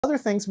Other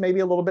things may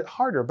be a little bit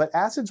harder, but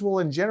acids will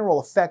in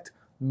general affect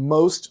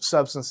most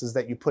substances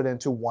that you put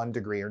into one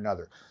degree or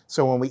another.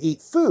 So when we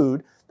eat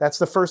food, that's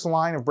the first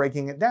line of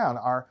breaking it down.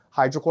 Our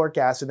hydrochloric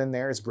acid in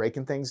there is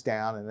breaking things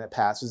down, and it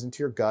passes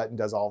into your gut and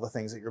does all the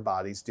things that your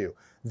bodies do.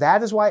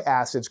 That is why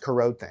acids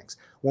corrode things.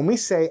 When we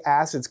say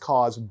acids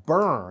cause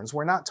burns,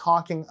 we're not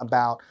talking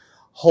about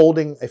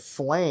holding a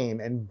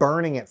flame and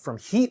burning it from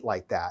heat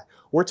like that.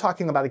 We're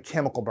talking about a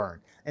chemical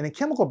burn. And a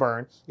chemical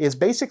burn is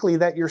basically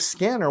that your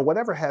skin or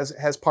whatever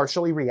has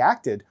partially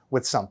reacted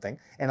with something,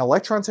 and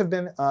electrons have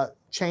been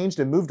changed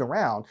and moved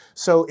around.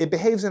 So it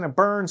behaves in a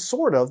burn,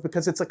 sort of,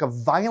 because it's like a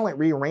violent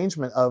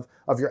rearrangement of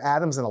your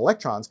atoms and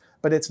electrons,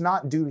 but it's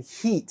not due to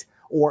heat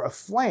or a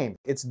flame.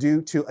 It's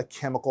due to a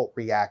chemical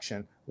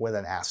reaction with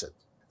an acid.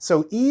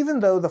 So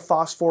even though the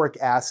phosphoric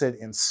acid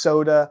in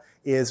soda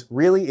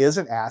really is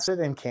an acid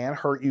and can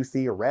hurt you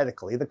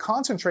theoretically, the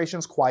concentration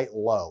is quite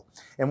low.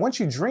 And once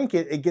you drink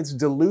it, it gets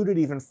diluted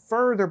even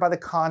further by the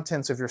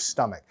contents of your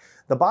stomach.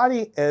 The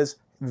body is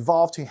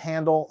evolved to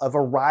handle a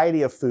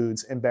variety of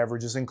foods and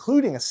beverages,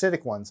 including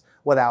acidic ones,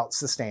 without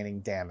sustaining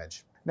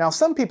damage. Now,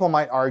 some people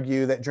might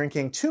argue that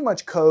drinking too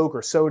much Coke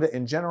or soda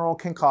in general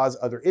can cause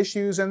other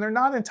issues, and they're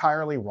not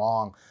entirely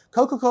wrong.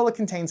 Coca-Cola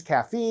contains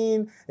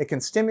caffeine. It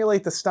can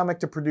stimulate the stomach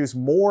to produce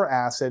more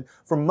acid.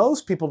 For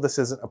most people, this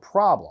isn't a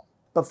problem.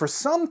 But for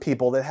some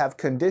people that have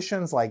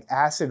conditions like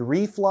acid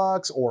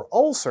reflux or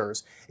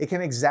ulcers, it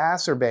can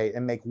exacerbate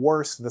and make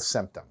worse the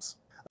symptoms.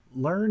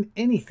 Learn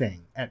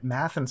anything at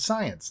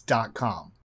mathandscience.com.